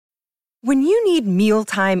When you need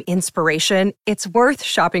mealtime inspiration, it's worth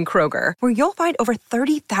shopping Kroger, where you'll find over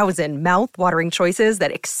 30,000 mouth-watering choices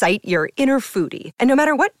that excite your inner foodie. And no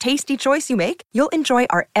matter what tasty choice you make, you'll enjoy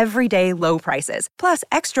our everyday low prices, plus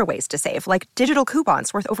extra ways to save, like digital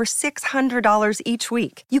coupons worth over $600 each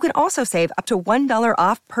week. You can also save up to $1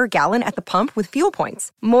 off per gallon at the pump with fuel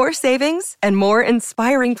points. More savings and more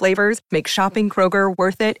inspiring flavors make shopping Kroger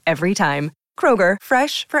worth it every time. Kroger,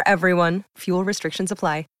 fresh for everyone. Fuel restrictions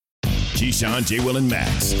apply. Keyshawn, J. Will, and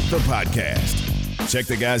Max, the podcast. Check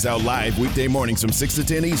the guys out live weekday mornings from 6 to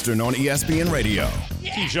 10 Eastern on ESPN Radio.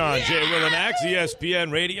 Keyshawn, J. Will, and Max,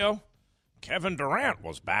 ESPN Radio. Kevin Durant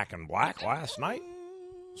was back in black last night.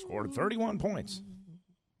 Scored 31 points.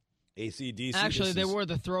 AC/DC. Actually, they were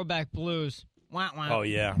the throwback blues. Wah, wah. Oh,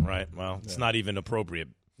 yeah, right. Well, it's not even appropriate.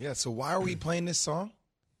 Yeah, so why are we playing this song?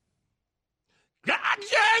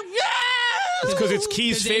 It's because it's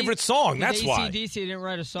Key's favorite song. That's why. AC/DC didn't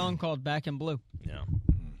write a song called Back in Blue. Yeah.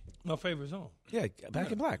 My favorite song. Yeah,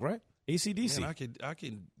 Back in Black, right? AC/DC. Man, I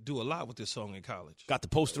can do a lot with this song in college. Got the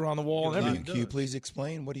poster on the wall and everything. Can you please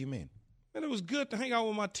explain? What do you mean? And it was good to hang out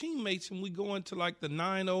with my teammates, and we go into like the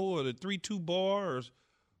 9-0 or the 3-2 bar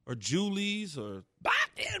or Julie's or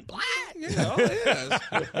Back in Black. Yeah,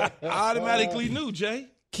 I automatically knew, Jay.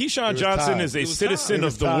 Keyshawn Johnson is a citizen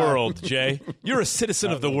of the world, Jay. You're a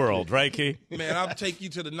citizen of the world, right, Key? Man, I'll take you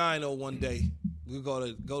to the 9-0 one day. We're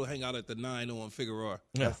going to go hang out at the 9-0 on Figueroa.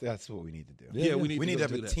 Yeah. That's what we need to do. Yeah, we need to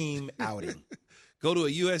have a team outing. Go to a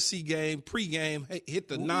USC game, pregame, hit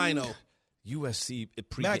the 9-0. USC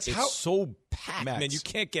pregame. Max, it's so packed, Max, man. You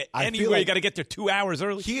can't get I anywhere. feel like you got to get there 2 hours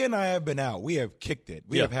early. Key and I have been out. We have kicked it.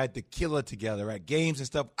 We have had tequila together at games and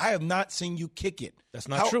stuff. I have not seen you kick it. That's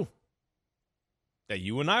not true. That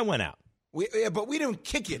you and I went out. But we didn't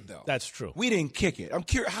kick it, though. That's true. We didn't kick it. I'm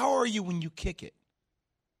curious, how are you when you kick it?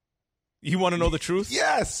 You want to know the truth?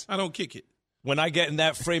 Yes. I don't kick it. When I get in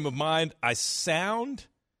that frame of mind, I sound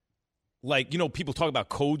like, people talk about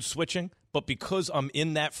code switching, but because I'm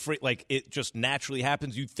in that frame, like it just naturally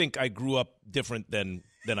happens, you think I grew up different than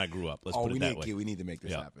I grew up. Let's put it that way. We need to make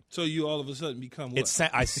this happen. So you all of a sudden become what?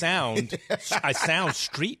 I sound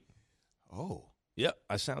street. Oh. Yeah,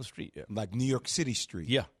 I sound street. Yeah. Like New York City street.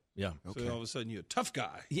 Yeah. Yeah. Okay. So all of a sudden you're a tough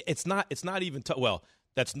guy. Yeah, it's not even tough. Well,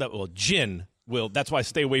 gin will. That's why I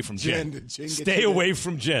stay away from gin. Stay away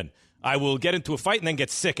from gin. I will get into a fight and then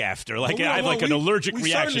get sick after. Like I have an allergic reaction.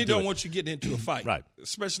 We certainly to don't it. want you getting into a fight, right?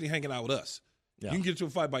 Especially hanging out with us. Yeah. You can get into a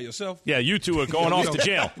fight by yourself. Yeah, you two are going off to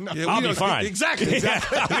jail. I'll be fine. Exactly.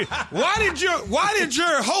 Why did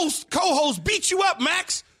your co-host beat you up,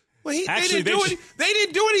 Max? Well, they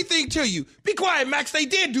didn't do anything to you. Be quiet, Max. They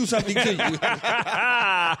did do something to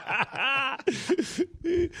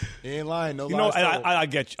you. He ain't lying. No. I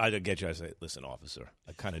get you. I say, listen, officer,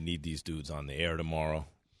 I kind of need these dudes on the air tomorrow.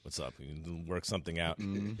 What's up? We can work something out.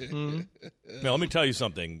 Mm-hmm. Now, let me tell you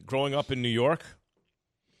something. Growing up in New York,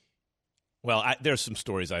 well, there's some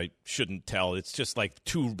stories I shouldn't tell. It's just like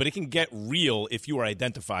but it can get real if you are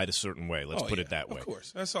identified a certain way. Let's put it that way. Of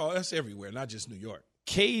course. That's all. That's everywhere, not just New York.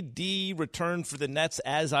 KD returned for the Nets,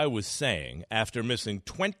 as I was saying, after missing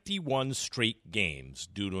 21 straight games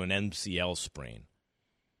due to an MCL sprain.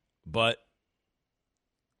 But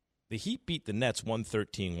the Heat beat the Nets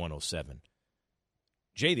 113-107.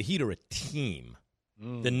 Jay, the Heat are a team.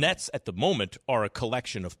 The Nets, at the moment, are a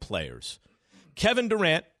collection of players. Kevin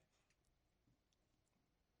Durant,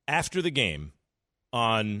 after the game,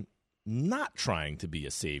 on not trying to be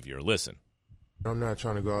a savior. Listen. I'm not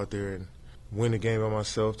trying to go out there and win the game by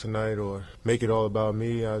myself tonight or make it all about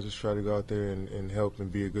me. I just try to go out there and help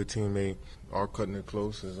and be a good teammate. Are cutting it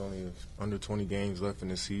close. There's only under 20 games left in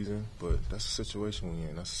the season, but that's the situation we're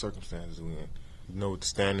in. That's the circumstances we're in. You know what the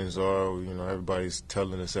standings are. Everybody's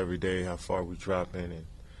telling us every day how far we're dropping and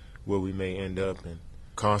where we may end up and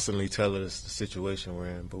constantly telling us the situation we're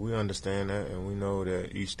in. But we understand that, and we know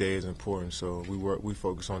that each day is important. So we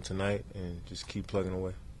focus on tonight and just keep plugging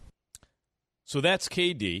away. So that's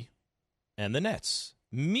KD and the Nets.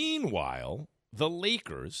 Meanwhile, the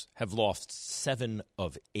Lakers have lost 7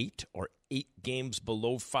 of 8, or 8 games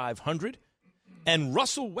below 500. And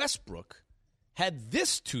Russell Westbrook had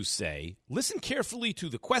this to say. Listen carefully to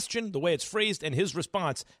the question, the way it's phrased, and his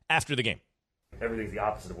response after the game. Everything's the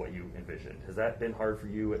opposite of what you envisioned. Has that been hard for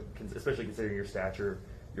you, especially considering your stature,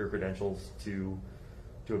 your credentials, to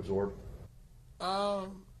absorb? What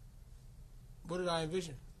did I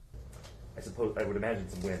envision? I would imagine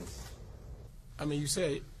some wins. I mean, you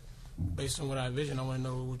said, based on what I envision, I want to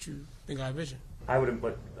know what you think I envision.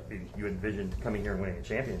 You envisioned coming here and winning a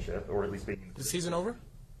championship, or at least being... Is the season over?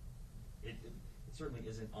 It certainly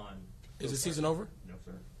isn't on... Is the season over? No,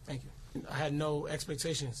 sir. Thank you. I had no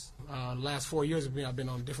expectations. The last 4 years of me, I've been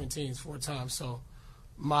on different teams 4 times. So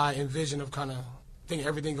my envision of kind of thinking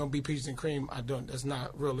everything going to be peaches and cream, that's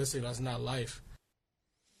not realistic. That's not life.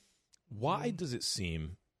 Why does it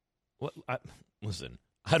seem listen,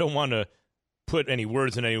 I don't want to put any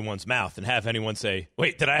words in anyone's mouth and have anyone say,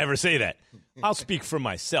 wait, did I ever say that? I'll speak for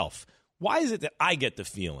myself. Why is it that I get the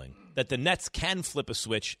feeling that the Nets can flip a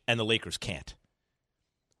switch and the Lakers can't?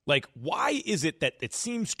 Like, why is it that it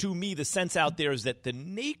seems to me the sense out there is that the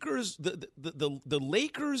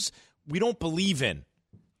Lakers we don't believe in,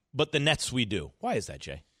 but the Nets we do? Why is that,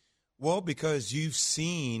 Jay? Well, because you've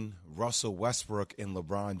seen Russell Westbrook and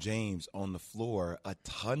LeBron James on the floor a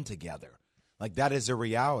ton together. Like, that is a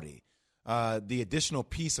reality. The additional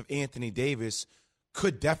piece of Anthony Davis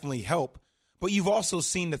could definitely help, but you've also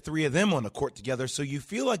seen the 3 of them on the court together, so you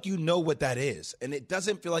feel like you know what that is, and it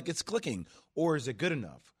doesn't feel like it's clicking, or is it good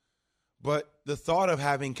enough? But the thought of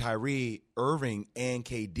having Kyrie Irving and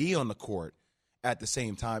KD on the court at the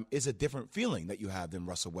same time is a different feeling that you have than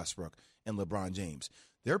Russell Westbrook and LeBron James.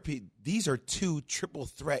 These are 2 triple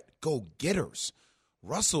threat go-getters.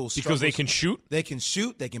 Russell because they can shoot? They can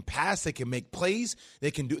shoot, they can pass, they can make plays,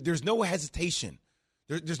 there's no hesitation.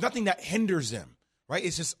 There's nothing that hinders them, right?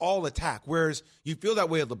 It's just all attack. Whereas you feel that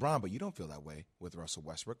way with LeBron, but you don't feel that way with Russell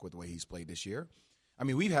Westbrook with the way he's played this year. I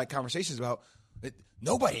mean, we've had conversations about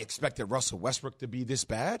nobody expected Russell Westbrook to be this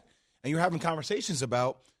bad. And you're having conversations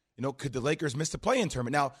about, could the Lakers miss the play-in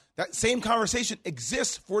tournament? Now, that same conversation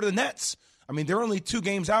exists for the Nets. I mean, they're only 2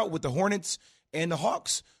 games out with the Hornets and the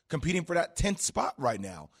Hawks competing for that 10th spot right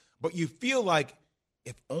now. But you feel like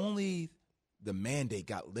if only the mandate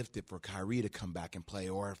got lifted for Kyrie to come back and play,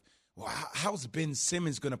 or how's Ben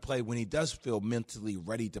Simmons going to play when he does feel mentally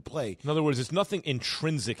ready to play? In other words, it's nothing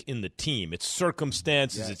intrinsic in the team. It's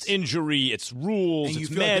circumstances, It's injury, it's rules, and it's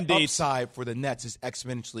you feel mandates. Like the upside for the Nets is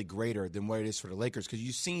exponentially greater than what it is for the Lakers because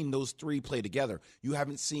you've seen those 3 play together. You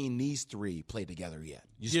haven't seen these 3 play together yet.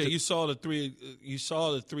 You saw the 3. You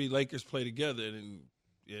saw the 3 Lakers play together, and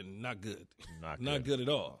not good. Not good at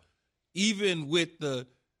all. Even with the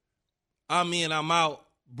I'm in, I'm out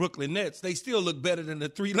Brooklyn Nets, they still look better than the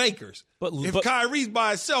 3 Lakers. But Kyrie's by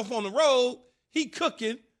himself on the road, he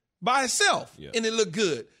cooking by himself, and it looked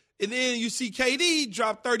good. And then you see KD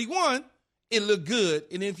drop 31, it looked good.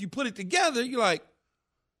 And then if you put it together, you're like,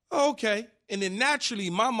 oh, okay. And then naturally,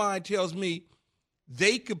 my mind tells me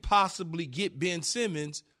they could possibly get Ben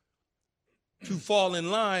Simmons to fall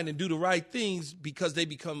in line and do the right things because they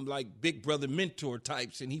become like big brother mentor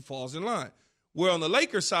types and he falls in line. Where on the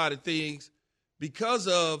Lakers side of things, because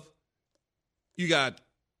of you got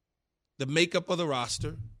the makeup of the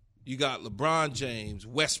roster, you got LeBron James,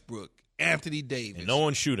 Westbrook, Anthony Davis. And no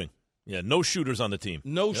one's shooting. Yeah, no shooters on the team.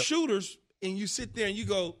 No shooters. And you sit there and you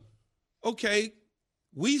go, okay,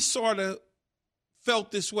 we sort of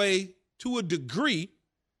felt this way to a degree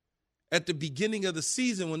at the beginning of the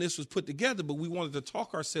season when this was put together, but we wanted to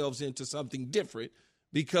talk ourselves into something different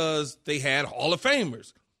because they had Hall of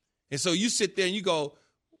Famers. And so you sit there and you go,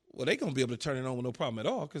 well, they're going to be able to turn it on with no problem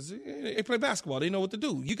at all because they play basketball. They know what to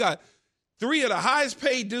do. You got 3 of the highest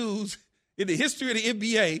paid dudes in the history of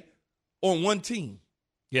the NBA on one team.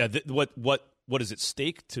 Yeah, what is at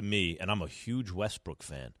stake to me, and I'm a huge Westbrook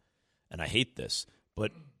fan, and I hate this,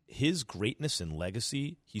 but his greatness and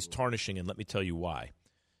legacy, he's tarnishing, and let me tell you why.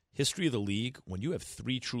 History of the league, when you have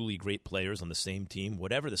 3 truly great players on the same team,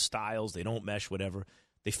 whatever the styles, they don't mesh, whatever,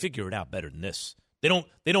 they figure it out better than this. They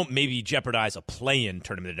don't maybe jeopardize a play-in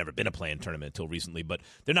tournament. There's never been a play-in tournament until recently, but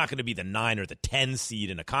they're not going to be the 9 or the 10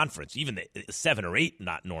 seed in a conference, even the 7 or 8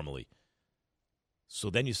 not normally.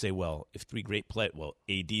 So then you say, well, if 3 great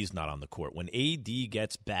AD's not on the court. When AD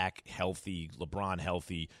gets back healthy, LeBron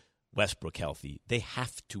healthy, Westbrook healthy, they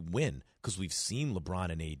have to win because we've seen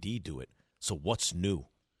LeBron and AD do it. So what's new?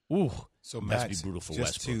 Ooh, so Max, be brutal for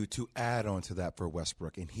just Westbrook. to add on to that for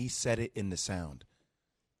Westbrook, and he said it in the sound.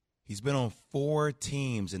 He's been on 4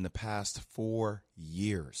 teams in the past 4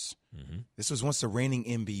 years. Mm-hmm. This was once the reigning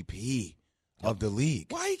MVP of the league.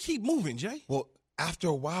 Why you keep moving, Jay? Well, after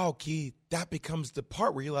a while, Key, that becomes the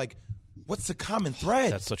part where you're like, what's the common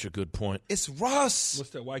thread? That's such a good point. It's Russ.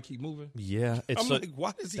 What's that? Why keep moving? Yeah, I'm like,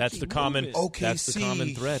 why does he that's keep the common. moving? OKC, that's the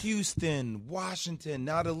common thread. Houston, Washington,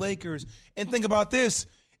 now the Lakers. And think about this.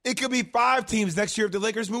 It could be 5 teams next year if the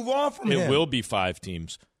Lakers move on from him. It will be 5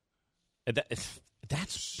 teams. And it's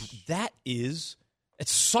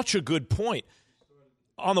such a good point.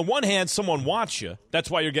 On the one hand, someone wants you. That's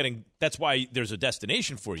why there's a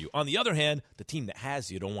destination for you. On the other hand, the team that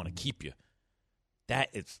has you don't want to keep you.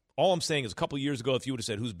 All I'm saying is a couple years ago, if you would have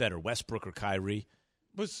said who's better, Westbrook or Kyrie,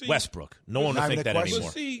 but see, Westbrook. No one would think that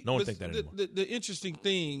anymore. No one would think that anymore. The interesting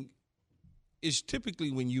thing is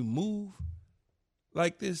typically when you move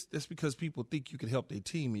like this, that's because people think you can help their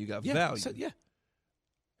team and you got value. So, yeah.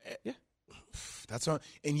 That's on.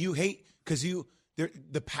 And you hate because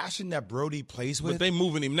the passion that Brody plays with. But they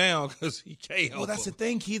moving him now because he can't help. Well, that's the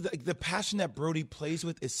thing. The passion that Brody plays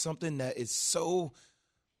with is something that is so,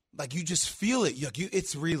 like, you just feel it.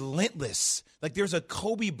 It's relentless. Like, there's a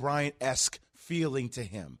Kobe Bryant-esque feeling to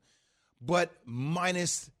him, but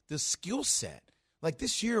minus the skill set. Like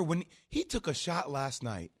this year, when he took a shot last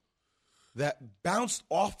night that bounced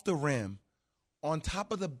off the rim on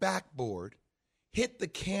top of the backboard, hit the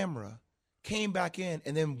camera, came back in,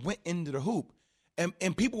 and then went into the hoop.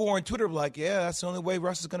 And people were on Twitter like, yeah, that's the only way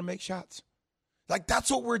Russ is going to make shots. Like,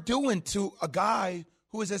 that's what we're doing to a guy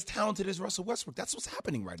who is as talented as Russell Westbrook. That's what's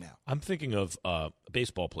happening right now. I'm thinking of a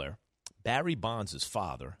baseball player. Barry Bonds'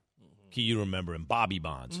 father, you remember him, Bobby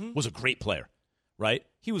Bonds, was a great player, right?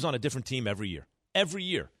 He was on a different team every year.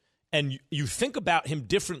 And you think about him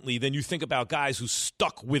differently than you think about guys who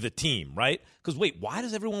stuck with a team, right? Because, wait, why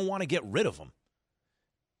does everyone want to get rid of him?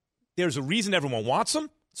 There's a reason everyone wants him,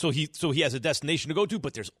 so he has a destination to go to,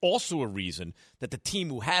 but there's also a reason that the team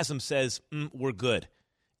who has him says, we're good.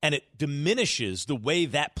 And it diminishes the way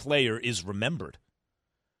that player is remembered.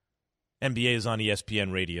 NBA is on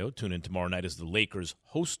ESPN Radio. Tune in tomorrow night as the Lakers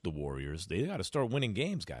host the Warriors. They got to start winning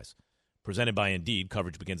games, guys. Presented by Indeed.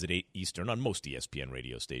 Coverage begins at 8 Eastern on most ESPN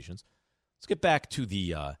radio stations. Let's get back to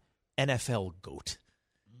the NFL GOAT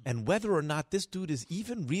and whether or not this dude is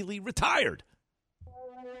even really retired.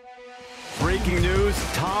 Breaking news,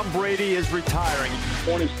 Tom Brady is retiring.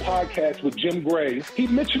 On his podcast with Jim Gray, he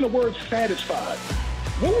mentioned the word satisfied.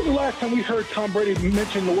 When was the last time we heard Tom Brady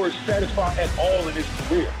mention the word satisfied at all in his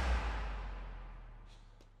career?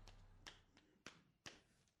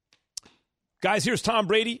 Guys, here's Tom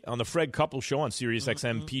Brady on the Fred Couple Show on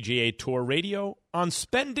SiriusXM PGA Tour Radio on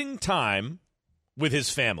spending time with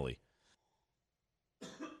his family.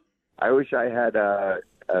 I wish I had a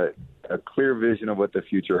clear vision of what the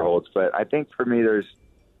future holds, but I think for me there's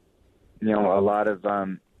a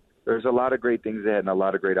lot of great things ahead and a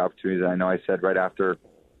lot of great opportunities. I know I said right after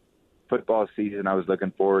football season I was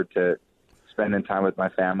looking forward to spending time with my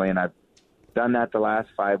family, and I've done that the last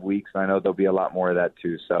 5 weeks, and I know there'll be a lot more of that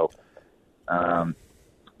too. So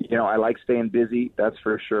I like staying busy, that's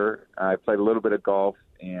for sure. I played a little bit of golf,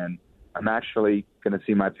 and I'm actually going to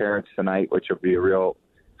see my parents tonight, which will be a real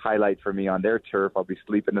highlight for me on their turf. I'll be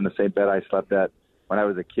sleeping in the same bed I slept at when I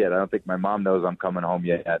was a kid. I don't think my mom knows I'm coming home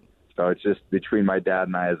yet. So it's just between my dad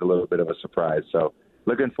and I is a little bit of a surprise. So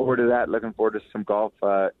looking forward to that, looking forward to some golf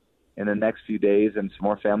in the next few days and some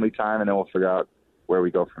more family time, and then we'll figure out where we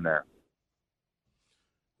go from there.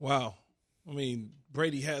 Wow. I mean,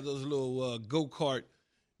 Brady had those little go-kart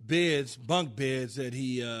beds, bunk beds that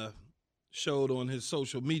he showed on his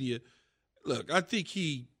social media. Look, I think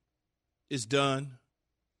he is done.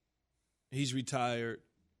 He's retired.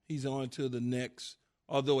 He's on to the next,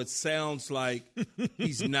 although it sounds like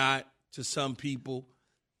he's not to some people.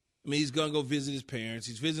 I mean, he's going to go visit his parents.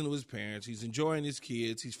 He's visiting with his parents. He's enjoying his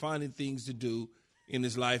kids. He's finding things to do in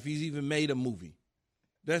his life. He's even made a movie.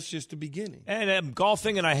 That's just the beginning. And I'm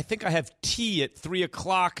golfing, and I think I have tea at 3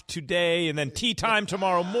 o'clock today, and then tea time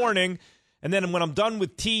tomorrow morning. And then when I'm done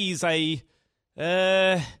with teas, I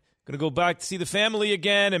going to go back to see the family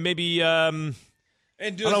again, and maybe we're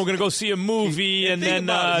going to go see a movie, and then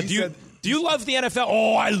do you love the NFL?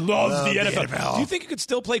 Oh, I love the NFL. Do you think you could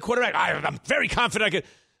still play quarterback? I'm very confident I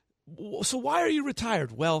could. So why are you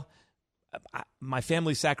retired? Well, my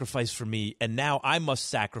family sacrificed for me, and now I must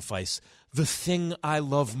sacrifice the thing I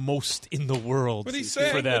love most in the world but he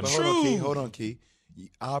said for them. Hold on, Key. The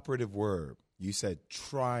operative word. You said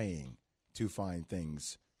trying to find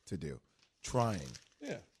things to do. Trying.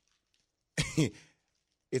 Yeah.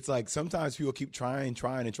 It's like sometimes people keep trying,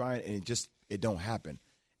 and it don't happen.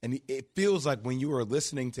 And it feels like when you were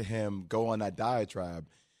listening to him go on that diatribe,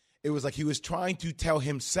 it was like he was trying to tell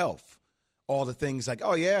himself all the things like,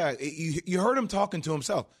 oh, yeah, you heard him talking to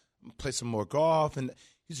himself. Play some more golf. And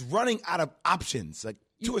he's running out of options. Like,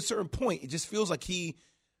 to a certain point, it just feels like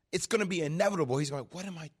it's going to be inevitable. He's like, what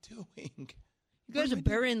am I doing? You guys are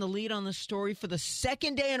burying the lead on this story for the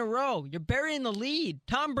second day in a row. You're burying the lead.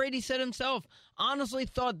 Tom Brady said himself, honestly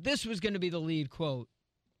thought this was going to be the lead quote.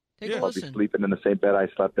 Take a listen. I'll be sleeping in the same bed I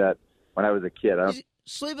slept at when I was a kid. He's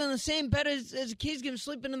sleeping in the same bed as a kid's going to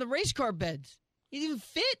sleeping in the race car beds. He's even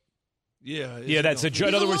fit. Yeah, that's a joke.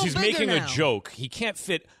 In other words, he's making now. a joke. He can't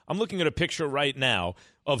fit. I'm looking at a picture right now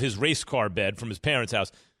of his race car bed from his parents'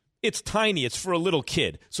 house. It's tiny. It's for a little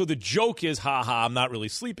kid. So the joke is, I'm not really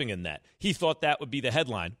sleeping in that. He thought that would be the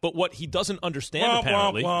headline. But what he doesn't understand,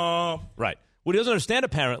 apparently, right, What he doesn't understand,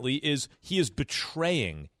 apparently, is he is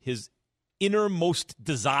betraying his innermost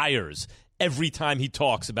desires every time he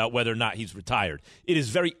talks about whether or not he's retired. It is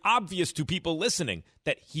very obvious to people listening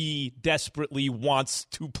that he desperately wants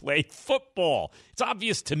to play football. It's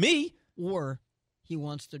obvious to me. Or he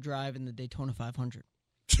wants to drive in the Daytona 500.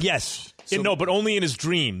 Yes. No, but only in his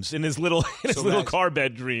dreams, in his little Max, car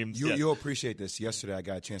bed dreams. You'll appreciate this. Yesterday, I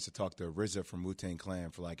got a chance to talk to RZA from Wu-Tang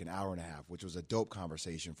Clan for like an hour and a half, which was a dope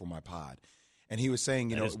conversation for my pod. And he was saying,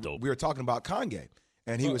 we were talking about Kanye,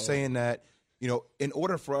 and he was saying that, in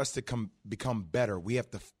order for us to become better, we have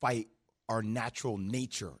to fight our natural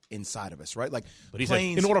nature inside of us, right? Like, but he said,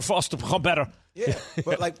 in order for us to become better. Yeah,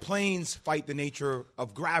 but like planes fight the nature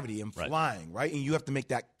of gravity and flying, right? And you have to make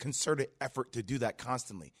that concerted effort to do that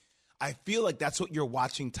constantly. I feel like that's what you're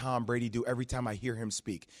watching Tom Brady do every time I hear him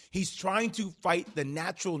speak. He's trying to fight the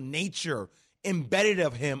natural nature embedded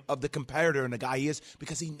of him, of the competitor and the guy he is,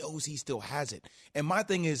 because he knows he still has it. And my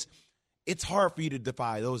thing is, it's hard for you to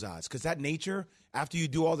defy those odds because that nature, after you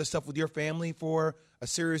do all this stuff with your family for a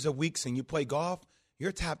series of weeks and you play golf,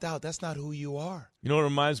 you're tapped out. That's not who you are. You know what it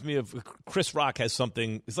reminds me of? Chris Rock has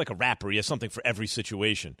something. It's like a rapper. He has something for every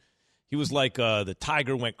situation. He was like the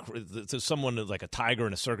tiger went – someone like a tiger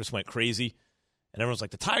in a circus went crazy. And everyone's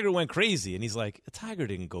like, the tiger went crazy. And he's like, the tiger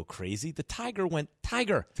didn't go crazy. The tiger went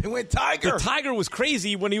tiger. It went tiger. The tiger was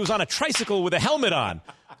crazy when he was on a tricycle with a helmet on,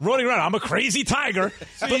 running around. I'm a crazy tiger.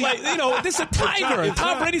 But, this is a tiger.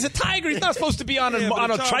 Tom Brady's a tiger. He's not supposed to be on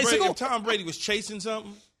a tricycle. If Tom Brady was chasing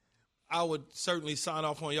something, I would certainly sign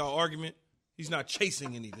off on y'all argument. He's not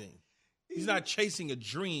chasing anything. He's not chasing a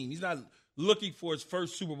dream. He's not looking for his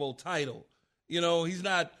first Super Bowl title. He's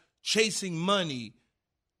not chasing money.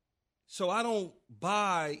 So I don't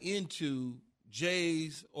buy into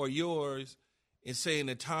Jay's or yours in saying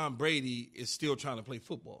that Tom Brady is still trying to play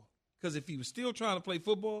football. Because if he was still trying to play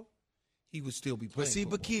football, he would still be playing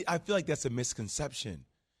football. But Keith, I feel like that's a misconception.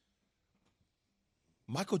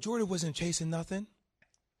 Michael Jordan wasn't chasing nothing.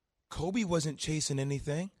 Kobe wasn't chasing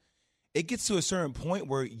anything. It gets to a certain point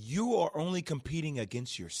where you are only competing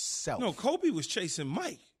against yourself. No, Kobe was chasing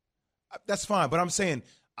Mike. That's fine, but I'm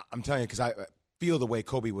telling you, because I feel the way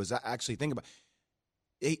Kobe was actually thinking about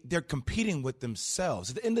it. They're competing with themselves.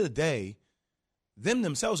 At the end of the day,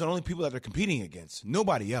 themselves are the only people that they're competing against,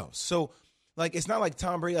 nobody else. So, it's not like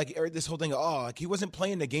Tom Brady, this whole thing, he wasn't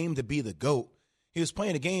playing the game to be the GOAT. He was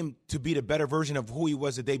playing the game to be the better version of who he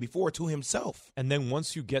was the day before to himself. And then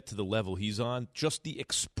once you get to the level he's on, just the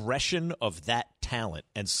expression of that talent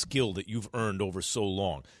and skill that you've earned over so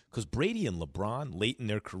long. Because Brady and LeBron, late in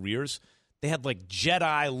their careers, they had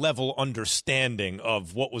Jedi-level understanding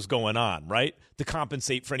of what was going on, right? To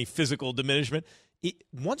compensate for any physical diminishment.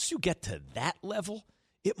 Once you get to that level,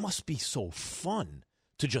 it must be so fun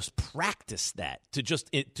to just practice that, to just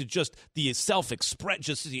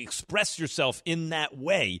express yourself in that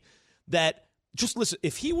way. That just listen.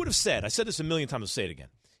 If he would have said, I said this a million times, I'll say it again.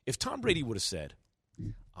 If Tom Brady would have said,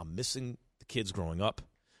 "I'm missing the kids growing up.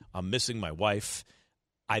 I'm missing my wife.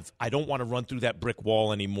 I don't want to run through that brick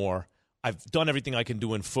wall anymore. I've done everything I can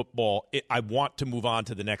do in football. I want to move on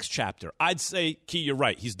to the next chapter." I'd say, Key, you're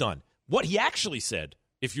right. He's done. What he actually said,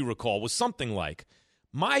 if you recall, was something like,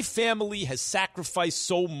 "My family has sacrificed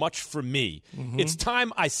so much for me. Mm-hmm. It's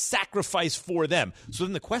time I sacrifice for them." So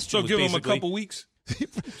then the question was give him a couple weeks?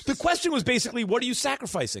 The question was basically, what are you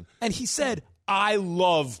sacrificing? And he said, I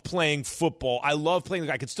love playing football. I love playing.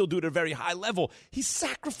 I could still do it at a very high level. He's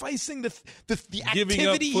sacrificing the activity. Giving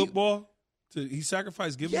up football? He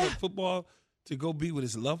sacrificed giving up football to go be with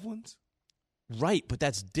his loved ones? Right, but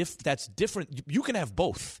that's different. You can have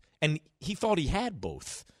both. And he thought he had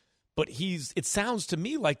both. But it sounds to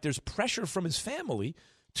me like there's pressure from his family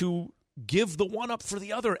to give the one up for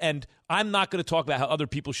the other. And I'm not going to talk about how other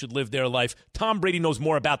people should live their life. Tom Brady knows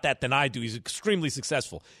more about that than I do. He's extremely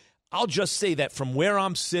successful. I'll just say that from where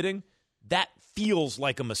I'm sitting, that feels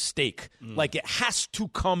like a mistake. Like it has to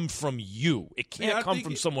come from you. It can't come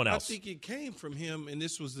from someone else. I think it came from him, and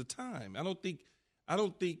this was the time. I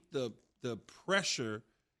don't think the pressure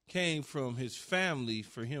came from his family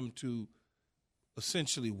for him to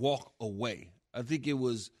essentially walk away. I think it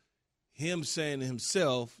was him saying to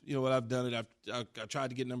himself, "You know what? I've done it. I tried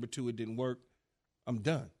to get number 2. It didn't work. I'm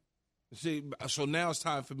done." See, so now it's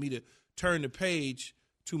time for me to turn the page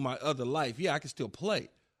to my other life. Yeah, I can still play.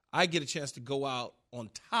 I get a chance to go out on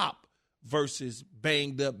top versus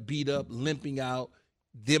banged up, beat up, limping out,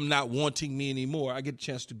 them not wanting me anymore. I get a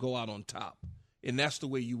chance to go out on top. And that's the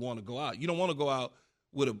way you want to go out. You don't want to go out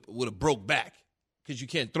with a broke back because you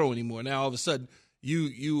can't throw anymore. Now all of a sudden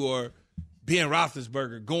you are Ben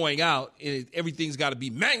Roethlisberger going out and everything's got to be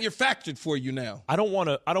manufactured for you now. I don't want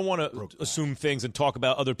to assume things and talk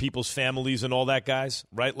about other people's families and all that, guys,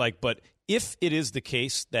 right? Like, but if it is the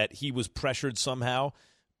case that he was pressured somehow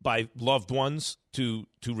by loved ones to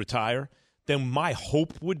retire, then my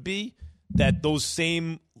hope would be that those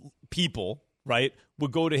same people, right,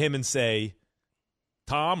 would go to him and say,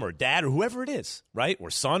 Tom or Dad or whoever it is, right, or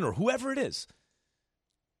son or whoever it is,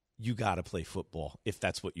 you got to play football if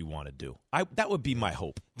that's what you want to do. That would be my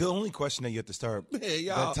hope. The only question that you have to start Man,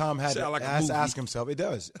 that Tom had to like ask himself, it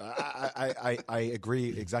does. I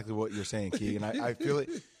agree exactly what you're saying, Keegan. I feel it.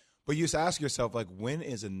 But you just ask yourself, like, when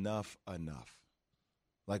is enough enough?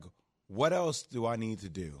 Like, what else do I need to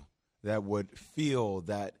do that would feel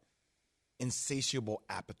that insatiable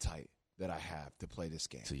appetite that I have to play this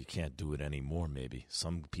game? So you can't do it anymore, maybe.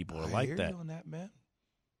 Some people are like that. I hear you on that, man.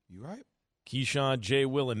 You right. Keyshawn, J.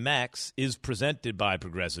 Will, and Max is presented by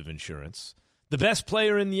Progressive Insurance. The best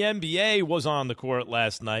player in the NBA was on the court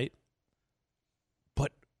last night.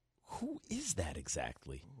 But who is that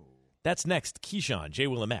exactly? That's next. Keyshawn, J.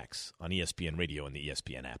 Will, and Max on ESPN Radio and the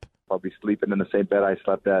ESPN app. I'll be sleeping in the same bed I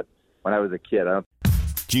slept at when I was a kid.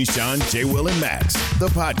 Keyshawn, J. Will, and Max, the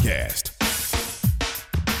podcast.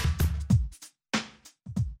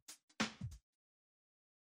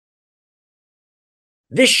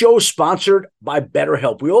 This show is sponsored by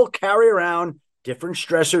BetterHelp. We all carry around different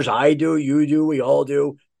stressors. I do, you do, we all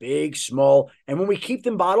do, big, small. And when we keep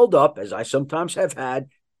them bottled up, as I sometimes have had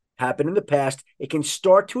happen in the past, it can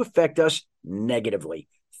start to affect us negatively.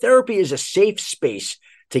 Therapy is a safe space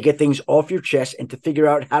to get things off your chest and to figure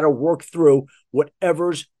out how to work through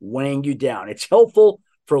whatever's weighing you down. It's helpful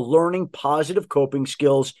for learning positive coping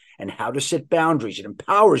skills and how to set boundaries. It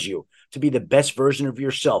empowers you to be the best version of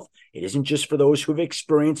yourself. It isn't just for those who've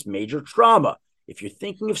experienced major trauma. If you're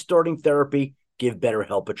thinking of starting therapy, give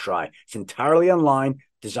BetterHelp a try. It's entirely online,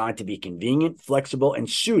 designed to be convenient, flexible, and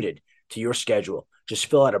suited to your schedule. Just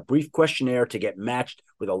fill out a brief questionnaire to get matched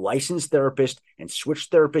with a licensed therapist and switch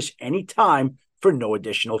therapists anytime for no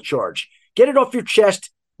additional charge. Get it off your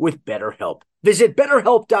chest with BetterHelp. Visit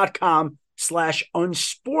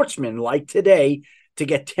BetterHelp.com/unsportsmanlike today to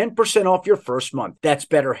get 10% off your first month. That's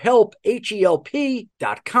BetterHelp,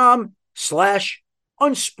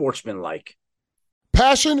 HELP.com/unsportsmanlike.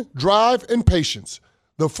 Passion, drive, and patience.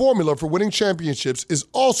 The formula for winning championships is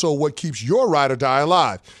also what keeps your ride or die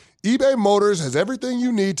alive. eBay Motors has everything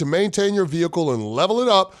you need to maintain your vehicle and level it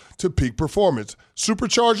up to peak performance.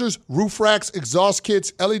 Superchargers, roof racks, exhaust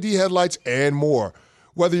kits, LED headlights, and more.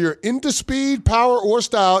 Whether you're into speed, power, or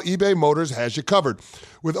style, eBay Motors has you covered.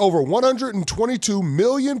 With over 122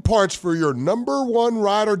 million parts for your number one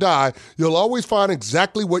ride or die, you'll always find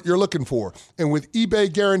exactly what you're looking for. And with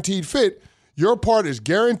eBay Guaranteed Fit, your part is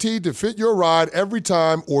guaranteed to fit your ride every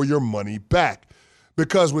time or your money back.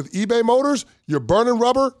 Because with eBay Motors, you're burning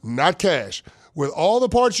rubber, not cash. With all the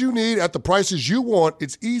parts you need at the prices you want,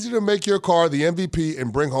 it's easy to make your car the MVP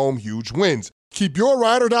and bring home huge wins. Keep your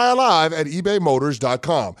ride or die alive at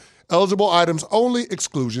ebaymotors.com. Eligible items only.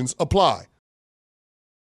 Exclusions apply.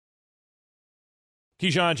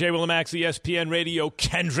 Keyshawn, J. Will, and Max, ESPN Radio.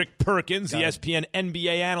 Kendrick Perkins, ESPN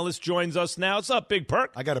NBA analyst, joins us now. What's up, Big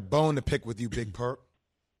Perk? I got a bone to pick with you, Big Perk.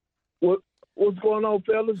 What's going on,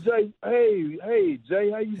 fellas? Jay, hey,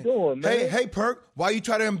 Jay, how you doing, man? Hey, Perk, why you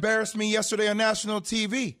try to embarrass me yesterday on national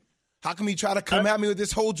TV? How come you try to come at me with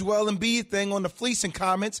this whole Joel Embiid thing on the fleecing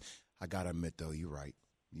comments? I gotta admit, though, you're right.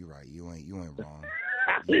 You ain't wrong.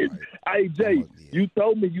 Hey, Jay, you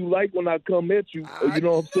told me you like when I come at you. You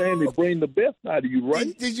know what I'm saying? They bring the best out of you,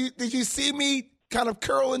 right? Did you see me kind of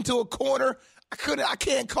curl into a corner? I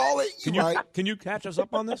can't call it. Can you catch us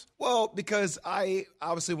up on this? Well, because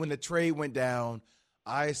obviously when the trade went down,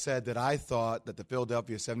 I said that I thought that the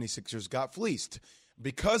Philadelphia 76ers got fleeced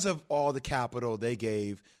because of all the capital they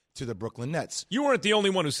gave to the Brooklyn Nets. You weren't the only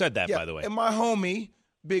one who said that, by the way. And my homie,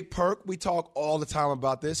 Big Perk, we talk all the time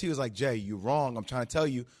about this. He was like, Jay, you wrong. I'm trying to tell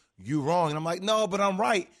you, you wrong. And I'm like, no, but I'm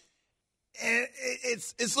right. And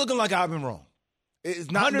it's looking like I've been wrong.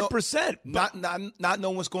 It's not 100%. Not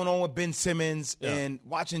knowing what's going on with Ben Simmons and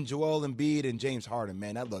watching Joel Embiid and James Harden,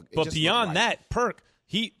 man. But beyond that, Perk,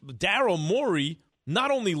 Daryl Morey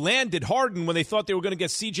not only landed Harden when they thought they were going to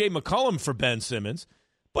get C.J. McCollum for Ben Simmons,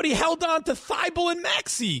 but he held on to Thibault and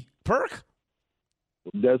Maxey. Perk.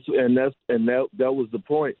 That was the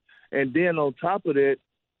point. And then on top of that,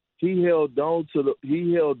 he held on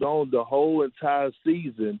the whole entire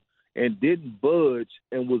season and didn't budge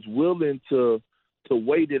and was willing to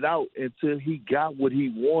wait it out until he got what he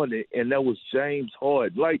wanted, and that was James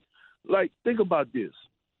Harden. Like think about this.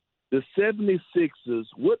 The 76ers,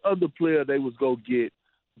 what other player they was going to get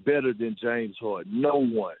better than James Harden. No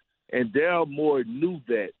one. And Daryl Morey knew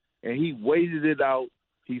that, and he waited it out.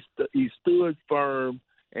 He stood firm,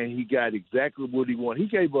 and he got exactly what he wanted. He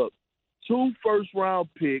gave up 2 first-round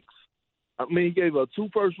picks. He gave up 2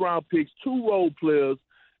 first-round picks, 2 role players,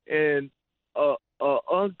 and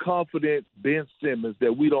unconfident Ben Simmons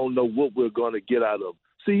that we don't know what we're going to get out of.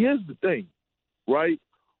 See, here's the thing, right?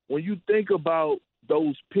 When you think about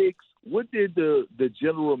those picks, what did the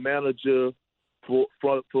general manager for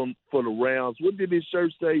the Rams, what did his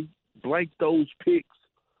shirt say? Blank those picks.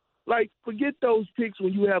 Like, forget those picks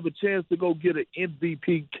when you have a chance to go get an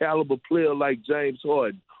MVP caliber player like James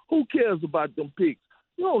Harden. Who cares about them picks?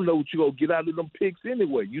 You don't know what you're going to get out of them picks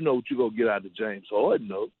anyway. You know what you're going to get out of James Harden,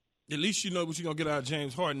 though. At least you know what you're going to get out of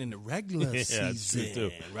James Harden in the regular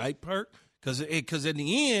season, right, Perk? Because at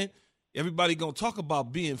the end, everybody going to talk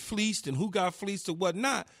about being fleeced and who got fleeced or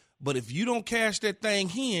whatnot. But if you don't cash that thing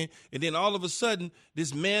in, and then all of a sudden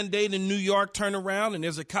this mandate in New York turn around and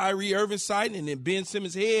there's a Kyrie Irving sighting, and then Ben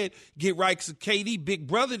Simmons' head get right to KD, big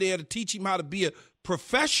brother there to teach him how to be a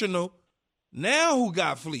professional, now who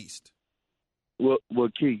got fleeced? Well,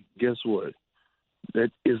 Keith, guess what?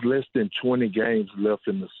 That is less than 20 games left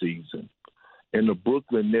in the season. And the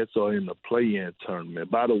Brooklyn Nets are in the play-in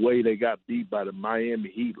tournament. By the way, they got beat by the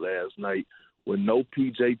Miami Heat last night with no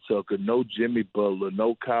P.J. Tucker, no Jimmy Butler,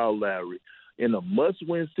 no Kyle Lowry, in a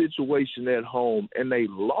must-win situation at home, and they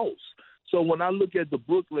lost. So when I look at the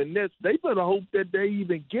Brooklyn Nets, they better hope that they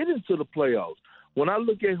even get into the playoffs. When I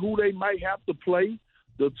look at who they might have to play,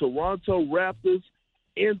 the Toronto Raptors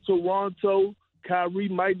in Toronto, Kyrie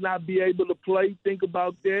might not be able to play. Think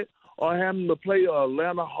about that. Or having to play an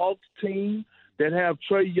Atlanta Hawks team that have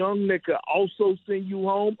Trae Young that could also send you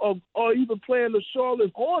home, or even playing the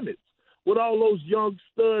Charlotte Hornets with all those young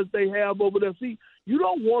studs they have over there. See, you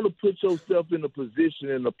don't want to put yourself in a position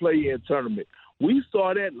in the play-in tournament. We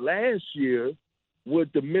saw that last year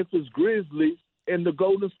with the Memphis Grizzlies and the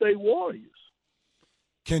Golden State Warriors.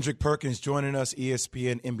 Kendrick Perkins joining us,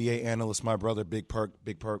 ESPN NBA analyst, my brother, Big Perk.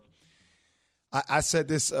 I said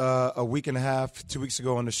this a week and a half, 2 weeks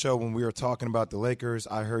ago on the show when we were talking about the Lakers.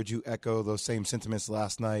 I heard you echo those same sentiments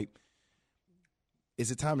last night.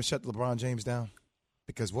 Is it time to shut LeBron James down?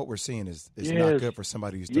 Because what we're seeing is not good for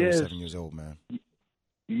somebody who's 37 years old, man.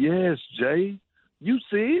 Yes, Jay. You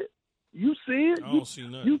see it. You see it. I don't see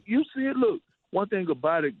nothing. You see it. Look, one thing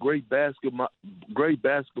about it, great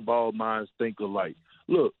basketball minds think alike.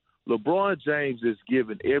 Look, LeBron James is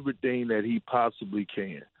giving everything that he possibly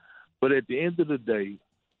can. But at the end of the day,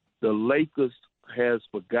 the Lakers has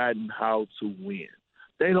forgotten how to win.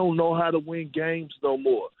 They don't know how to win games no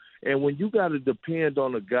more. And when you got to depend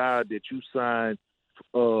on a guy that you signed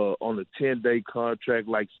on a 10-day contract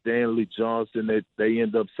like Stanley Johnson that they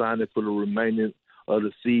end up signing for the remaining of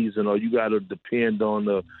the season, or you got to depend on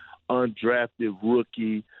the undrafted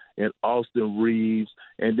rookie and Austin Reeves,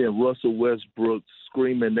 and then Russell Westbrook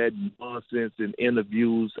screaming that nonsense in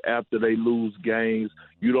interviews after they lose games.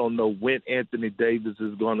 You don't know when Anthony Davis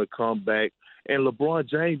is going to come back. And LeBron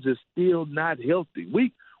James is still not healthy.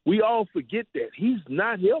 We all forget that. He's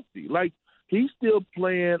not healthy. Like, he's still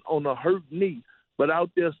playing on a hurt knee, but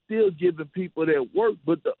out there still giving people that work,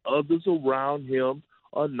 but the others around him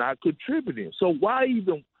are not contributing. So why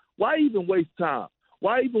even waste time?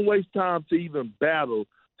 Why even waste time to even battle,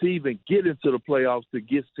 to even get into the playoffs, to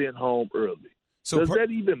get sent home early? So does that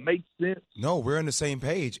even make sense? No, we're on the same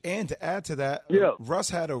page. And to add to that, Russ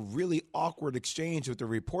had a really awkward exchange with the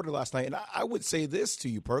reporter last night. And I would say this to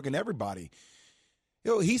you, Perk, and everybody.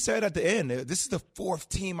 He said at the end, this is the 4th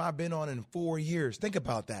team I've been on in 4 years. Think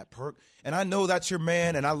about that, Perk. And I know that's your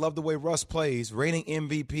man, and I love the way Russ plays, reigning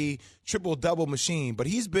MVP, triple-double machine. But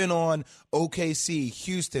he's been on OKC,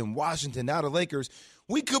 Houston, Washington, now the Lakers.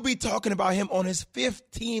 We could be talking about him on his 5th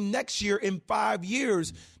team next year in 5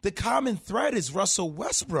 years. The common thread is Russell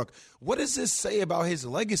Westbrook. What does this say about his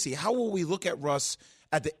legacy? How will we look at Russ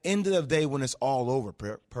at the end of the day when it's all over,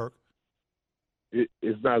 Perk?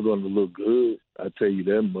 It's not going to look good. I tell you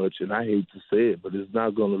that much, and I hate to say it, but it's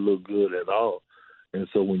not going to look good at all. And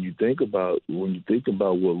so when you think about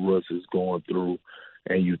what Russ is going through,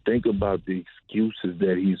 and you think about the excuses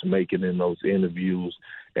that he's making in those interviews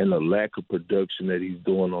and the lack of production that he's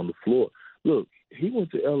doing on the floor, look, he went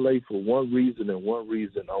to L.A. for one reason and one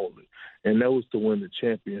reason only, and that was to win the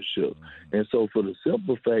championship. And so for the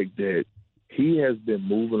simple fact that he has been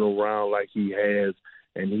moving around like he has,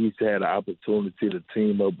 and he's had an opportunity to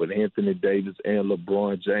team up with Anthony Davis and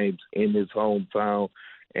LeBron James in his hometown,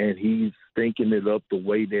 and he's thinking it up the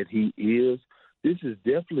way that he is, this is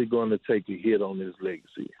definitely going to take a hit on his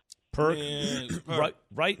legacy. Perk,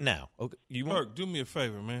 right now. Okay, Perk, do me a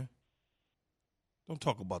favor, man. Don't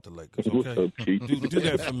talk about the Lakers, okay? do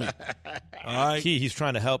that for me. All right? Key, he's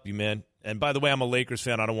trying to help you, man. And by the way, I'm a Lakers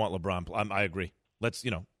fan. I don't want LeBron. I agree. Let's,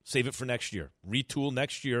 save it for next year. Retool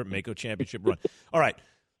next year, make a championship run. All right.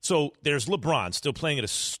 So there's LeBron still playing at a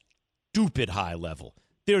stupid high level.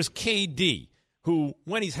 There's KD, who,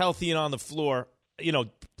 when he's healthy and on the floor,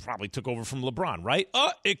 probably took over from LeBron, right?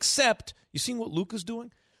 Except, you seen what Luka's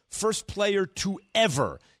doing? First player to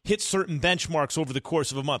ever hit certain benchmarks over the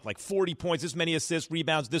course of a month, like 40 points, this many assists,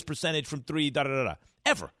 rebounds, this percentage from three, da-da-da-da.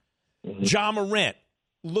 Ever. Mm-hmm. Ja Morant,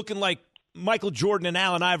 looking like Michael Jordan and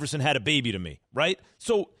Allen Iverson had a baby to me, right?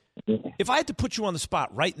 So if I had to put you on the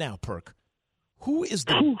spot right now, Perk, who is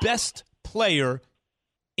the best player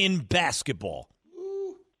in basketball?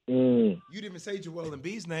 You didn't even say Joel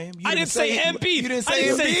Embiid's name. I didn't say Embiid. You didn't say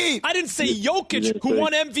Embiid. I didn't say Jokic, who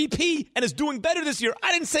won MVP and is doing better this year.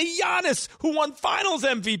 I didn't say Giannis, who won Finals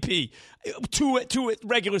MVP two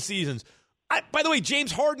regular seasons. By the way,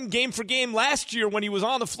 James Harden, game for game last year when he was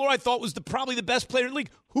on the floor, I thought was probably the best player in the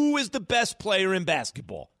league. Who is the best player in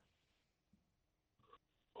basketball?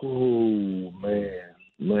 Oh,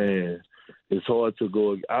 man. It's hard to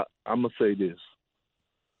go. I'm going to say this.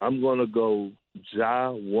 I'm going to go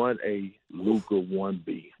Ja 1A, Luka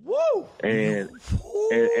 1B. Woo! And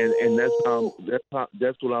that's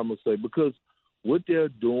what I'm going to say, because what they're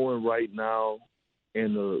doing right now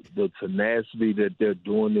and the tenacity that they're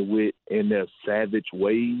doing it with in their savage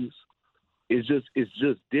ways, it's just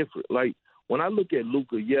different. Like, when I look at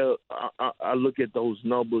Luka, I look at those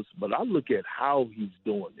numbers, but I look at how he's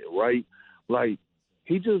doing it, right? Like,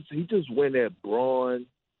 he just went at Braun,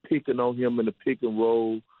 picking on him in the pick and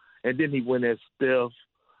roll, and then he went at Steph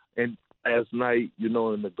and last night, in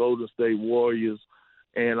the Golden State Warriors,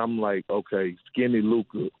 and I'm like, okay, skinny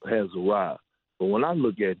Luka has arrived. But when I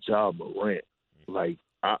look at Ja Morant, like,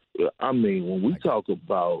 I mean, when we talk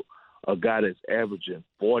about a guy that's averaging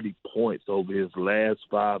 40 points over his last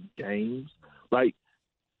 5 games, like,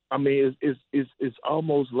 I mean, it's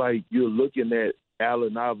almost like you're looking at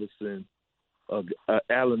Allen Iverson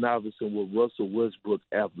with Russell Westbrook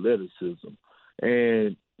athleticism,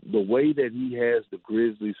 and the way that he has the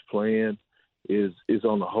Grizzlies playing is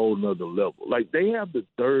on a whole nother level. Like, they have the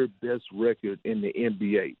 3rd best record in the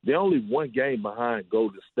NBA. They're only 1 game behind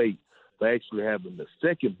Golden State for actually having the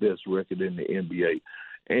 2nd best record in the NBA.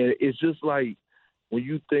 And it's just like, when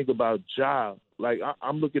you think about Ja, like,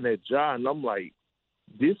 I'm looking at Ja and I'm like,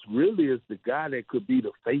 this really is the guy that could be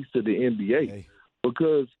the face of the NBA,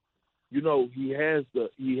 because, he has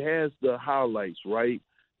the highlights, right?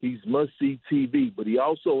 He's must-see TV, but he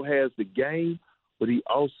also has the game, but he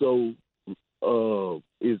also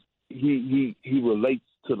he relates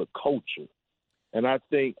to the culture. And I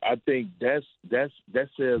think that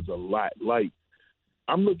says a lot. Like,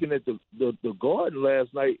 I'm looking at the Garden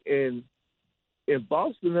last night in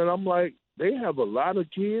Boston, and I'm like, they have a lot of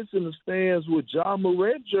kids in the stands with Ja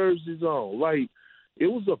Morant jerseys on. Like, it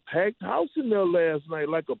was a packed house in there last night,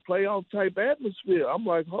 like a playoff-type atmosphere. I'm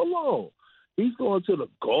like, hold on. He's going to the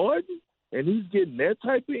Garden, and he's getting that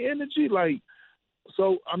type of energy? Like,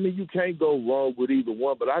 so, I mean, you can't go wrong with either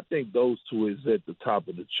one, but I think those two is at the top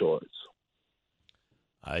of the charts.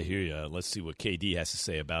 I hear you. Let's see what KD has to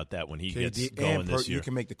say about that when he gets going this year. You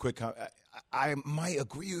can make the quick comment. I might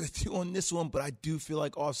agree with you on this one, but I do feel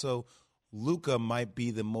like also Luka might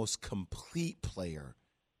be the most complete player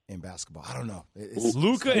in basketball. I don't know.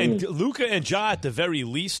 Luka and Ja, at the very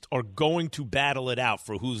least, are going to battle it out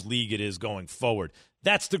for whose league it is going forward.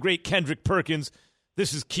 That's the great Kendrick Perkins.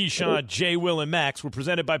 This is Keyshawn, J. Will, and Max. We're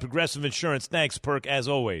presented by Progressive Insurance. Thanks, Perk, as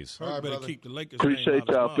always. Perk better keep the Lakers Appreciate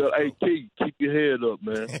name out y'all. his mouth. Hey, keep your head up,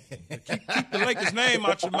 man. Keep the Lakers name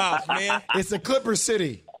out your mouth, man. It's a Clipper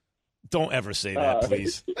City. Don't ever say that,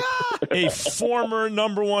 please. A former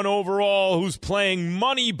number 1 overall who's playing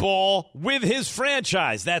Moneyball with his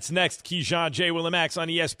franchise. That's next. Keyshawn, J. Will, and Max on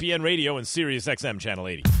ESPN Radio and Sirius XM Channel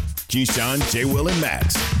 80. Keyshawn, J. Will, and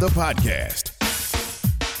Max, the podcast.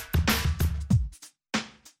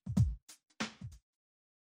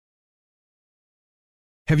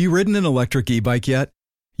 Have you ridden an electric e-bike yet?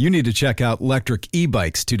 You need to check out Lectric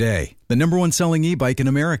E-Bikes today, the number 1 selling e-bike in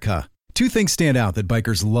America. 2 things stand out that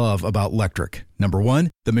bikers love about Lectric. Number 1,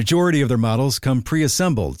 the majority of their models come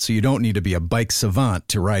pre-assembled, so you don't need to be a bike savant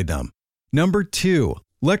to ride them. Number 2,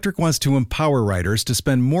 Lectric wants to empower riders to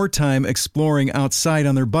spend more time exploring outside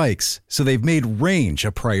on their bikes, so they've made range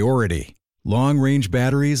a priority. Long-range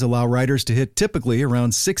batteries allow riders to hit typically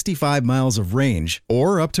around 65 miles of range,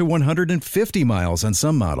 or up to 150 miles on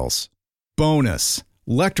some models. Bonus,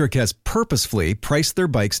 Lectric has purposefully priced their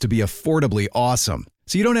bikes to be affordably awesome,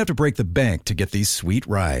 so you don't have to break the bank to get these sweet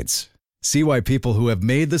rides. See why people who have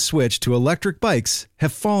made the switch to electric bikes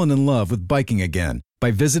have fallen in love with biking again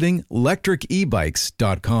by visiting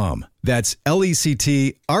lectricebikes.com. That's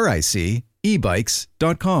LECTRIC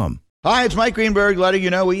ebikes.com. Hi, it's Mike Greenberg letting you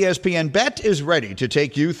know ESPN Bet is ready to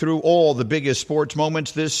take you through all the biggest sports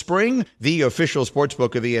moments this spring. The official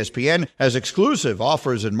sportsbook of ESPN has exclusive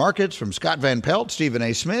offers and markets from Scott Van Pelt, Stephen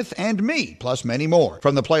A. Smith, and me, plus many more.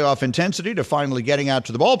 From the playoff intensity to finally getting out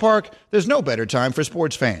to the ballpark, there's no better time for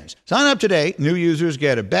sports fans. Sign up today. New users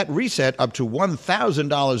get a bet reset up to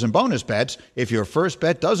 $1,000 in bonus bets if your first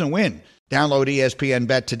bet doesn't win. Download ESPN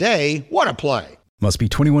Bet today. What a play. Must be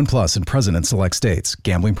 21 plus and present in select states.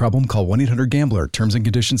 Gambling problem? Call 1-800-GAMBLER. Terms and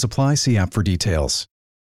conditions apply. See app for details.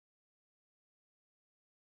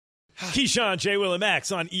 Keyshawn, J. Will, and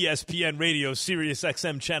Max on ESPN Radio, Sirius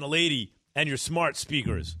XM Channel 80, and your smart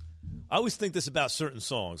speakers. I always think this about certain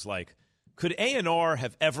songs. Like, could A&R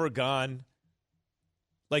have ever gone,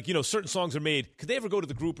 like, you know, certain songs are made. Could they ever go to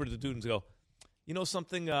the group or to the dude and go, you know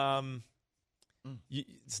something,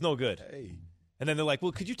 it's no good. Hey. And then they're like,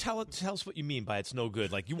 well, could you tell us what you mean by it's no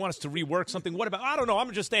good? Like, you want us to rework something? What about, I don't know,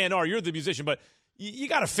 I'm just A&R, you're the musician, but you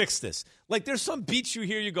got to fix this. Like, there's some beats you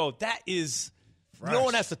hear, you go, that is, fresh. No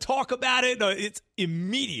one has to talk about it. No, it's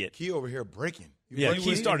immediate. Key over here breaking. Yeah,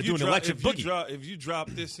 Key started doing electric boogie. If you drop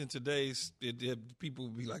this in today's, people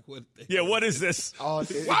would be like, what? Yeah, what is this? Why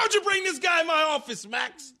would you bring this guy in my office,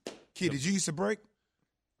 Max? Key, did you used to break?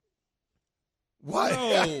 What?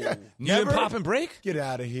 No. You didn't pop and break? Get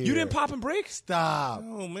out of here. You didn't pop and break? Stop.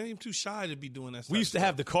 No, man, I'm too shy to be doing that stuff. We used to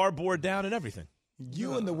have the cardboard down and everything.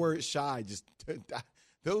 You and the word shy, just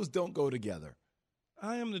those don't go together.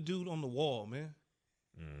 I am the dude on the wall, man.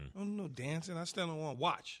 I don't know dancing. I stand on one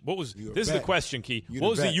watch. This is the question, Key. What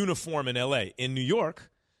was the uniform in L.A.? In New York,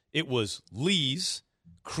 it was Lee's,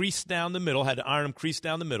 creased down the middle, had to iron them creased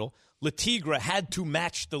down the middle. Le Tigre had to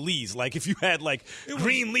match the Lees. Like, if you had, like,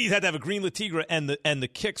 green Lees, had to have a green Le Tigre, and the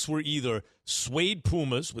kicks were either suede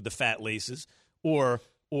Pumas with the fat laces or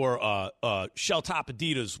shell-top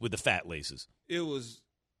Adidas with the fat laces. It was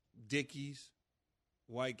Dickies,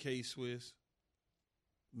 white K-Swiss,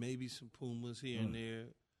 maybe some Pumas here and there,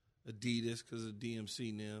 Adidas because of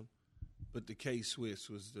DMC now, but the K-Swiss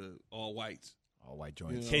was the all-whites. All white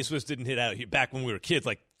joints. K-Swiss didn't hit out here back when we were kids,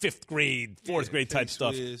 like 5th grade, 4th grade type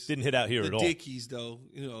stuff. Didn't hit out here at all. The Dickies, though,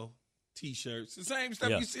 T-shirts. The same stuff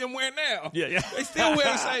you see them wearing now. Yeah. They still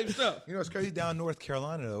wear the same stuff. You know, it's crazy. Down North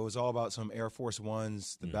Carolina, though, it was all about some Air Force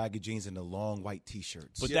Ones, the baggy jeans, and the long white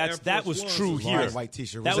T-shirts. But that was true here. White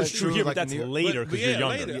T-shirt. That was true here, but that's later because you're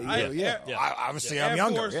younger. Obviously, I'm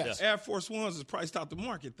younger. Air Force Ones is priced out the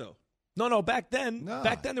market, though. No, back then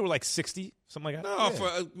they were like 60, something like that. No, for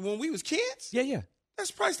when we was kids? Yeah.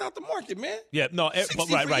 That's priced out the market, man. Yeah, no, but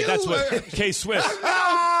right. That's what K-Swiss.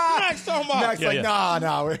 Max talking about. Max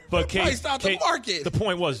nah. But priced out the market. The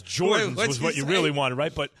point was Jordans was what you really wanted,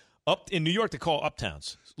 right? But up in New York, they call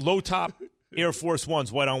Uptowns. Low top Air Force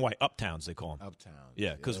Ones, white on white. Uptowns, they call them. Uptown.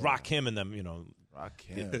 Yeah, because Rakim and them,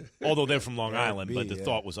 Rakim. Although they're from Long Island, but the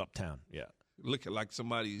thought was Uptown. Yeah. Looking like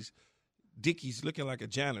somebody's Dickies looking like a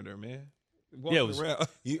janitor, man. It was.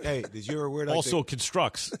 Did you ever wear like also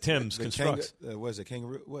Constructs? Tim's Constructs. Was it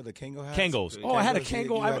kangaroo? What the Kango hats? Kangos. Oh, I had a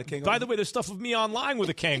Kango. By the way, there's stuff of me online with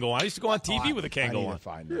a Kango. I used to go on TV with a Kango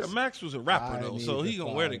on. Yeah, Max was a rapper though, so he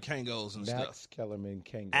gonna wear the Kangos and Max stuff. Kellerman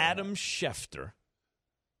Kango. Adam Schefter,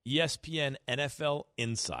 ESPN NFL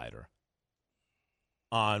insider,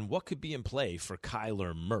 on what could be in play for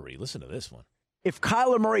Kyler Murray. Listen to this one. If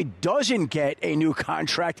Kyler Murray doesn't get a new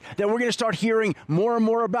contract, then we're going to start hearing more and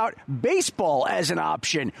more about baseball as an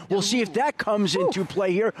option. We'll see if that comes into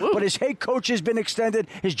play here. But his head coach has been extended.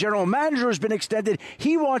 His general manager has been extended.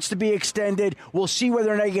 He wants to be extended. We'll see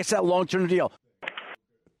whether or not he gets that long-term deal.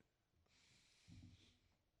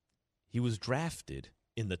 He was drafted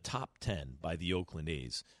in the top 10 by the Oakland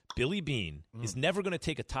A's. Billy Beane is never going to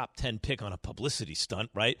take a top 10 pick on a publicity stunt,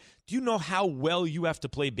 right? Do you know how well you have to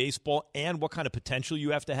play baseball and what kind of potential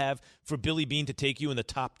you have to have for Billy Beane to take you in the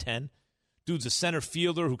top 10? Dude's a center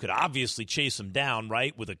fielder who could obviously chase him down,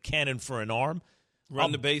 right, with a cannon for an arm.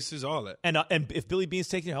 Run the bases, all that. And if Billy Beane's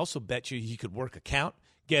taking it, I also bet you he could work a count,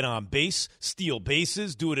 get on base, steal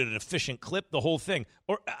bases, do it at an efficient clip, the whole thing.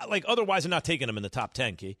 Or, otherwise they're not taking him in the top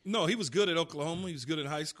 10, Key. No, he was good at Oklahoma. He was good in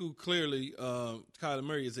high school. Clearly, Kyler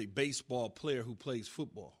Murray is a baseball player who plays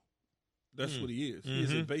football. That's what he is. He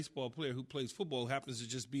is a baseball player who plays football, happens to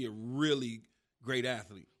just be a really great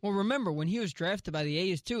athlete. Well, remember, when he was drafted by the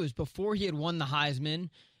A's, too, it was before he had won the Heisman,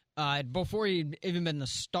 before he'd even been the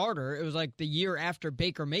starter. It was like the year after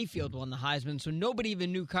Baker Mayfield won the Heisman, so nobody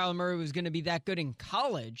even knew Kyler Murray was going to be that good in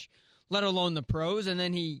college, let alone the pros, and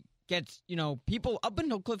then he gets, people up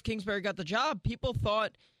until Cliff Kingsbury got the job, people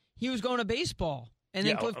thought he was going to baseball. And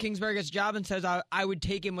then Cliff Kingsbury gets a job and says, I would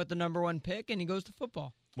take him with the number 1 pick, and he goes to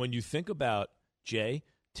football. When you think about, Jay,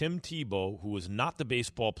 Tim Tebow, who was not the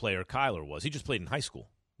baseball player Kyler was, he just played in high school.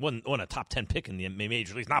 Wasn't a top 10 pick in the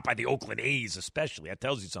major leagues, not by the Oakland A's especially. That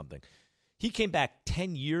tells you something. He came back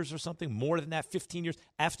 10 years or something, more than that, 15 years,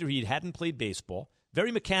 after he hadn't played baseball.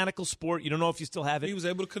 Very mechanical sport. You don't know if you still have it. He was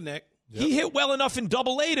able to connect. Yep. He hit well enough in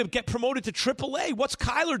Double-A to get promoted to Triple-A. What's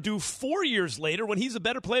Kyler do 4 years later when he's a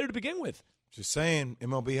better player to begin with? Just saying,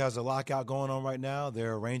 MLB has a lockout going on right now.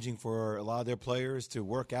 They're arranging for a lot of their players to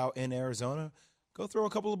work out in Arizona. Go throw a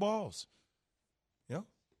couple of balls.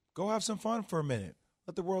 Go have some fun for a minute.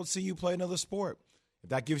 Let the world see you play another sport. If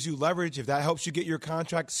that gives you leverage, if that helps you get your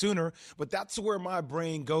contract sooner, but that's where my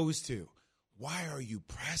brain goes to. Why are you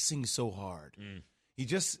pressing so hard? You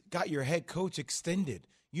just got your head coach extended.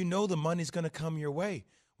 You know the money's going to come your way.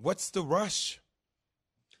 What's the rush?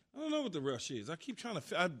 I don't know what the rush is. I keep trying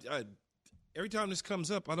to every time this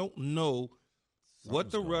comes up, I don't know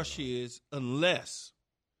what the rush is unless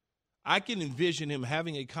I can envision him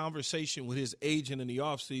having a conversation with his agent in the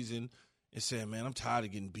offseason and saying, man, I'm tired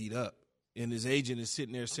of getting beat up. And his agent is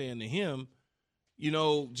sitting there saying to him,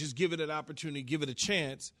 just give it an opportunity, give it a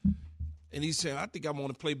chance. And he's saying, I think I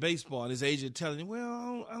want to play baseball. And his agent telling him,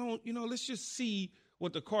 well, I don't, let's just see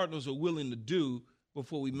what the Cardinals are willing to do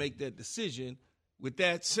before we make that decision. With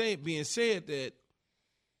that being said, that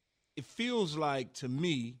it feels like to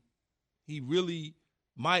me he really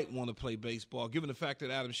might want to play baseball, given the fact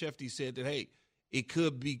that Adam Schefter said that, hey, it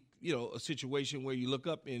could be, a situation where you look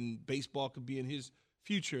up and baseball could be in his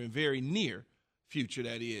future and very near future,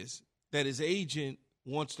 that is, that his agent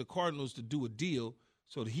wants the Cardinals to do a deal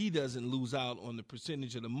so that he doesn't lose out on the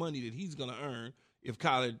percentage of the money that he's going to earn. If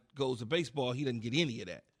Kyler goes to baseball, he doesn't get any of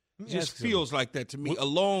that. It just feels like that to me,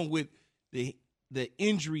 along with the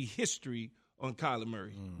injury history on Kyler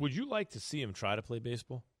Murray. Would you like to see him try to play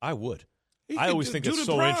baseball? I would. I always think it's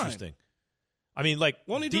so interesting. I mean, like,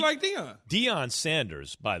 why don't he do like Deion? Deion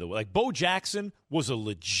Sanders, by the way. Like, Bo Jackson was a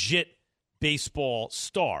legit baseball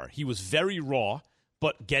star. He was very raw,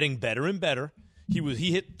 but getting better and better.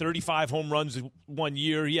 He hit 35 home runs one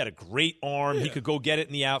year. He had a great arm. Yeah. He could go get it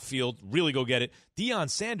in the outfield, really go get it. Deion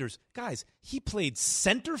Sanders, guys, he played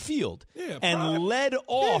center field and led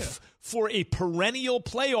off for a perennial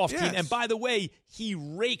playoff team. And by the way, he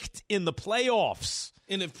raked in the playoffs.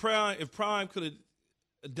 And if Prime could have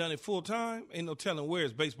done it full time, ain't no telling where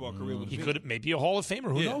his baseball career would have been. He could have maybe a Hall of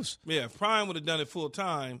Famer. Who knows? Yeah, if Prime would have done it full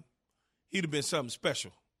time, he'd have been something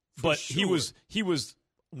special. But he was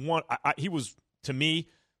one. He was, to me,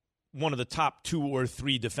 one of the top 2 or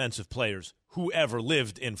 3 defensive players who ever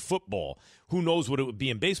lived in football. Who knows what it would be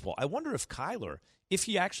in baseball? I wonder if Kyler, if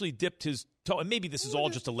he actually dipped his toe, and maybe this is all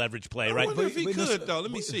just a leverage play, right? I wonder if he could, though.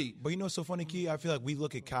 Let me see. But what's so funny, Key? I feel like we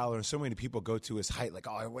look at Kyler, and so many people go to his height, like,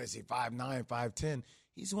 oh, what is he, 5'9", 5'10"?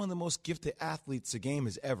 He's one of the most gifted athletes the game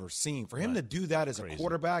has ever seen. For him to do that as a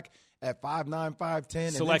quarterback at 5'9",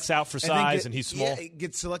 5'10", selects out for size, and he's small. Yeah,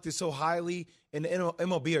 gets selected so highly in the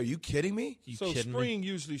MLB. Are you kidding me? Spring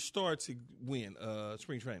usually starts when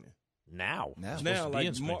spring training. Now, like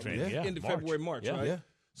end of February, March, right? Yeah.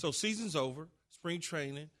 So season's over, spring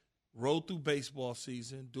training, roll through baseball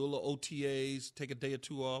season, do a little OTAs, take a day or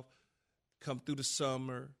 2 off, come through the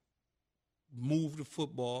summer, move to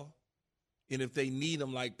football. And if they need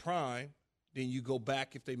him like Prime, then you go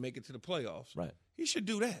back if they make it to the playoffs. Right. He should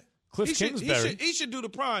do that. Cliff Kingsbury. He should do the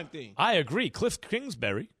Prime thing. I agree. Cliff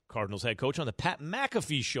Kingsbury, Cardinals head coach, on the Pat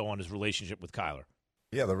McAfee show on his relationship with Kyler.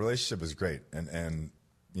 Yeah, the relationship is great. And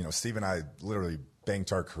Steve and I literally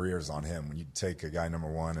banked our careers on him. When you take a guy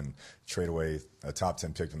number 1 and trade away a top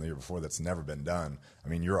 10 pick from the year before, that's never been done. I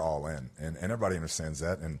mean, you're all in. And everybody understands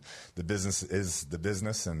that. And the business is the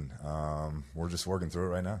business, and we're just working through it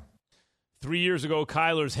right now. 3 years ago,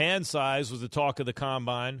 Kyler's hand size was the talk of the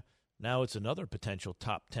combine. Now it's another potential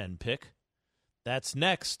top 10 pick. That's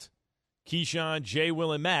next. Keyshawn, J.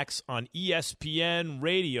 Will, and Max on ESPN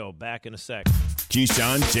Radio. Back in a sec.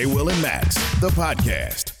 Keyshawn, J. Will, and Max, the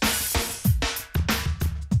podcast.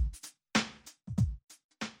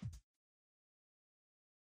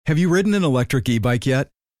 Have you ridden an electric e-bike yet?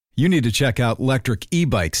 You need to check out Lectric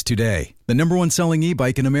E-Bikes today, the #1 selling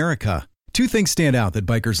e-bike in America. 2 things stand out that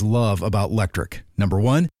bikers love about Lectric. Number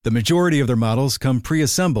 1, the majority of their models come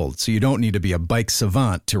pre-assembled, so you don't need to be a bike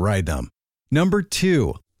savant to ride them. Number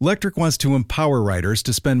 2, Lectric wants to empower riders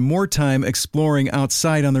to spend more time exploring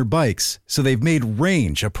outside on their bikes, so they've made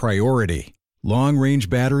range a priority. Long-range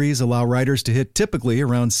batteries allow riders to hit typically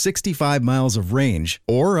around 65 miles of range,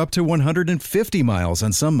 or up to 150 miles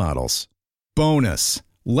on some models. Bonus!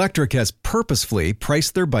 Lectric has purposefully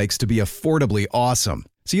priced their bikes to be affordably awesome,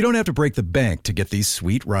 so you don't have to break the bank to get these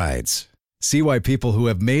sweet rides. See why people who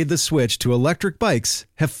have made the switch to electric bikes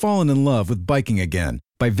have fallen in love with biking again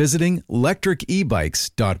by visiting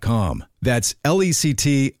lectricebikes.com. That's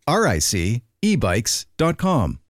LECTRIC ebikes.com.